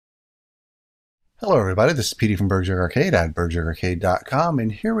Hello everybody, this is Petey from BurgZerg Arcade at BurgZergArcade.com,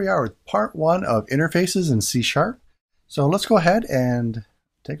 and here we are with part 1 of interfaces in C#. So let's go ahead and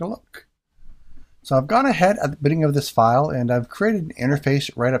take a look. So I've gone ahead at the beginning of this file and I've created an interface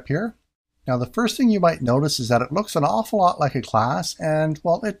right up here. Now the first thing you might notice is that it looks an awful lot like a class, and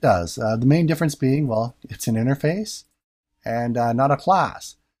well, it does. The main difference being, well, it's an interface and not a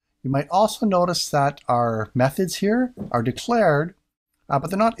class. You might also notice that our methods here are declared but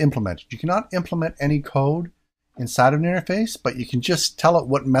they're not implemented. You cannot implement any code inside of an interface, but you can just tell it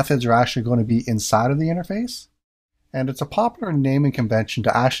what methods are actually going to be inside of the interface. And it's a popular naming convention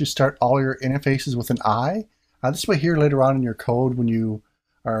to actually start all your interfaces with an I. This way here later on in your code, when you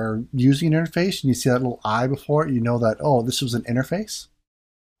are using an interface and you see that little I before it, you know that, oh, this was an interface.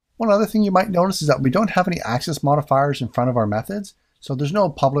 One other thing you might notice is that we don't have any access modifiers in front of our methods. So there's no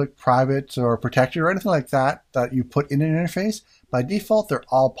public, private, or protected or anything like that that you put in an interface. By default, they're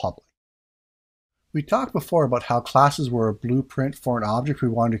all public. We talked before about how classes were a blueprint for an object we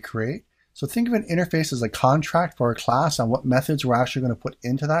wanted to create. So think of an interface as a contract for a class on what methods we're actually going to put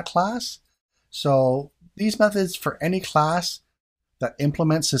into that class. So these methods for any class that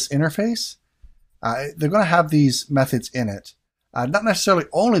implements this interface, they're going to have these methods in it. Not necessarily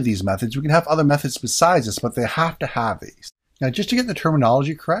only these methods. We can have other methods besides this, but they have to have these. Now, just to get the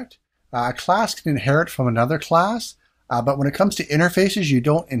terminology correct, a class can inherit from another class, but when it comes to interfaces, you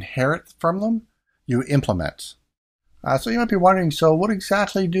don't inherit from them, you implement. So you might be wondering, so what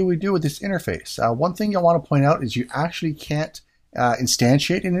exactly do we do with this interface? One thing you'll want to point out is you actually can't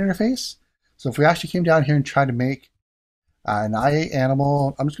instantiate an interface. So if we actually came down here and tried to make an IA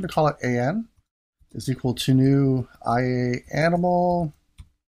animal, I'm just going to call it AN, is equal to new IA animal.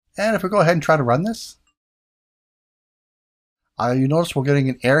 And if we go ahead and try to run this, you notice we're getting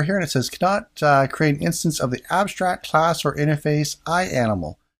an error here, and it says cannot create an instance of the abstract class or interface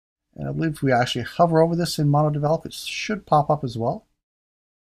iAnimal. And I believe if we actually hover over this in MonoDevelop, it should pop up as well.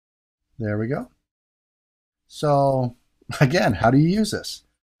 There we go. So again, how do you use this?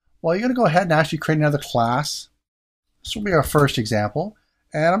 Well, you're going to go ahead and actually create another class. This will be our first example.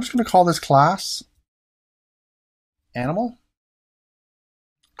 And I'm just going to call this class animal.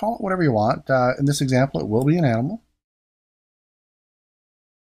 Call it whatever you want. In this example, it will be an animal.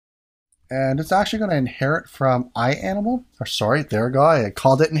 And it's actually going to inherit from iAnimal. Or sorry, there we go. I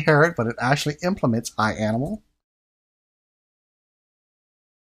called it inherit, but it actually implements iAnimal.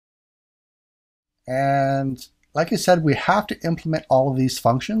 And like I said, we have to implement all of these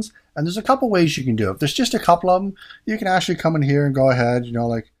functions. And there's a couple ways you can do it. If there's just a couple of them, you can actually come in here and go ahead,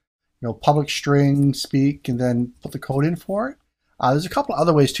 public string speak, and then put the code in for it. There's a couple of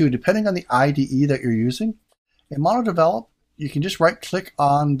other ways too, depending on the IDE that you're using. In MonoDevelop, you can just right click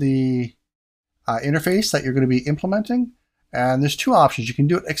on the interface that you're going to be implementing, and there's two options. You can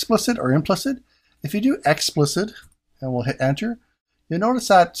do it explicit or implicit. If you do explicit, and we'll hit enter, you'll notice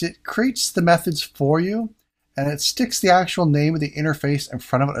that it creates the methods for you, and it sticks the actual name of the interface in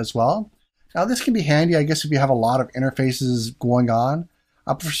front of it as well. Now this can be handy, I guess, if you have a lot of interfaces going on.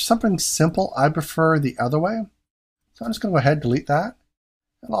 For something simple, I prefer the other way. So I'm just going to go ahead and delete that,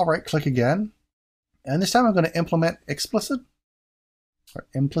 and I'll right click again, and this time I'm going to implement explicit, or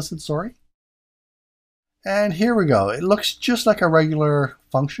implicit, sorry. And here we go. It looks just like a regular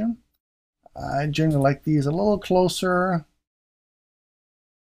function. I generally like these a little closer,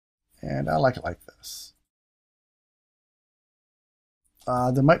 and I like it like this.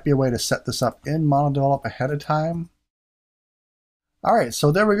 There might be a way to set this up in MonoDevelop ahead of time. All right,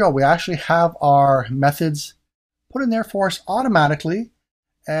 so there we go. We actually have our methods put in there for us automatically.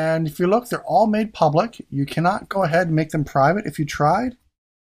 And if you look, they're all made public. You cannot go ahead and make them private if you tried.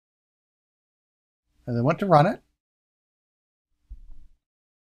 And then went to run it.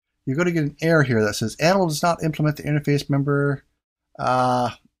 You're going to get an error here that says animal does not implement the interface member. There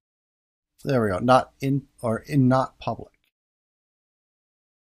we go. Not in or in not public.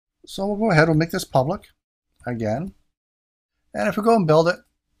 So we'll go ahead. We'll make this public again. And if we go and build it,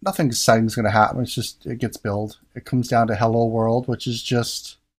 nothing exciting is going to happen. It's just it gets built. It comes down to hello world, which is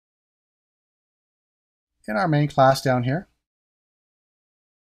just in our main class down here.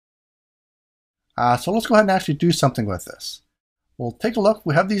 So let's go ahead and actually do something with this. We'll take a look.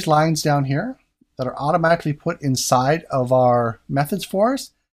 We have these lines down here that are automatically put inside of our methods for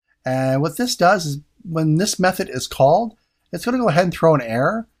us. And what this does is when this method is called, it's going to go ahead and throw an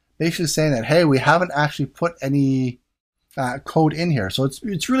error, basically saying that, hey, we haven't actually put any code in here. So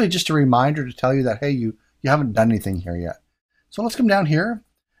it's really just a reminder to tell you that, hey, you haven't done anything here yet. So let's come down here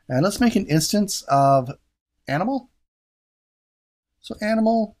and let's make an instance of animal. So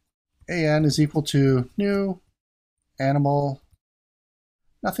animal AN is equal to new animal,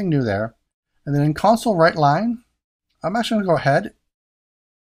 nothing new there. And then in console write line, I'm actually going to go ahead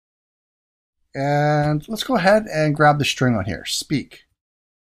and let's go ahead and grab the string on here, speak.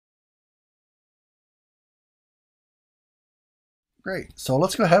 Great. So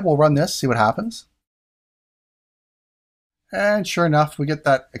let's go ahead. We'll run this, see what happens. And sure enough, we get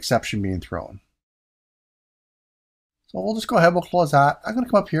that exception being thrown. So we'll just go ahead. We'll close that. I'm going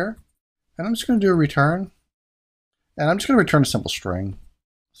to come up here and I'm just going to do a return. And I'm just going to return a simple string.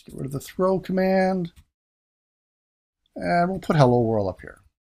 Let's get rid of the throw command. And we'll put hello world up here.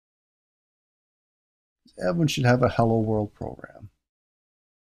 Everyone should have a hello world program.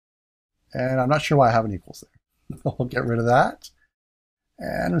 And I'm not sure why I have an equals there. We'll get rid of that.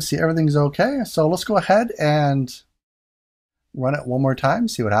 And we'll see everything's okay. So let's go ahead and run it one more time,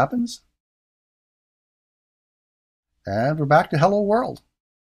 see what happens. And we're back to hello world.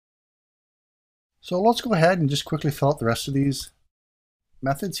 So let's go ahead and just quickly fill out the rest of these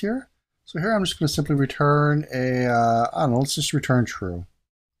methods here. So here I'm just going to simply return a, I don't know, let's just return true.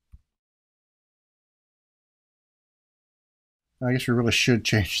 I guess we really should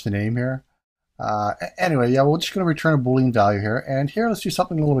change the name here. Anyway, yeah, we're just going to return a Boolean value here. And here, let's do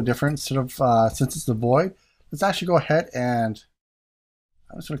something a little bit different. Instead of, since it's the void, let's actually go ahead and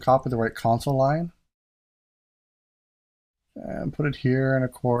I'm just going to copy the right console line and put it here. And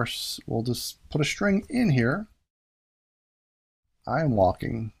of course, we'll just put a string in here. I am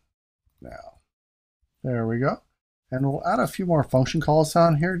walking now. There we go. And we'll add a few more function calls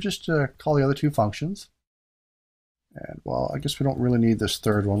down here just to call the other two functions. And well, I guess we don't really need this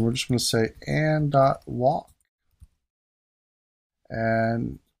third one. We're just going to say and.walk.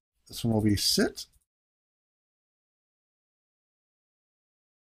 And this one will be sit.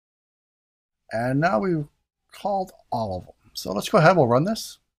 And now we've called all of them. So let's go ahead, we'll run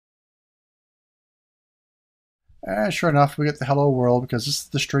this. And sure enough, we get the hello world because this is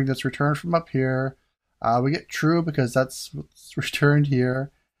the string that's returned from up here. We get true because that's what's returned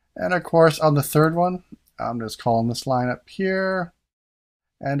here. And of course, on the third one, I'm just calling this line up here.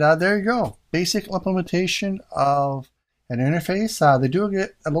 And there you go. Basic implementation of an interface. They do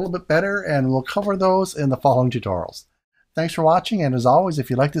get a little bit better, and we'll cover those in the following tutorials. Thanks for watching, and as always, if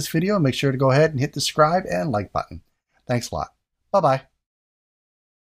you like this video, make sure to go ahead and hit the subscribe and like button. Thanks a lot. Bye-bye.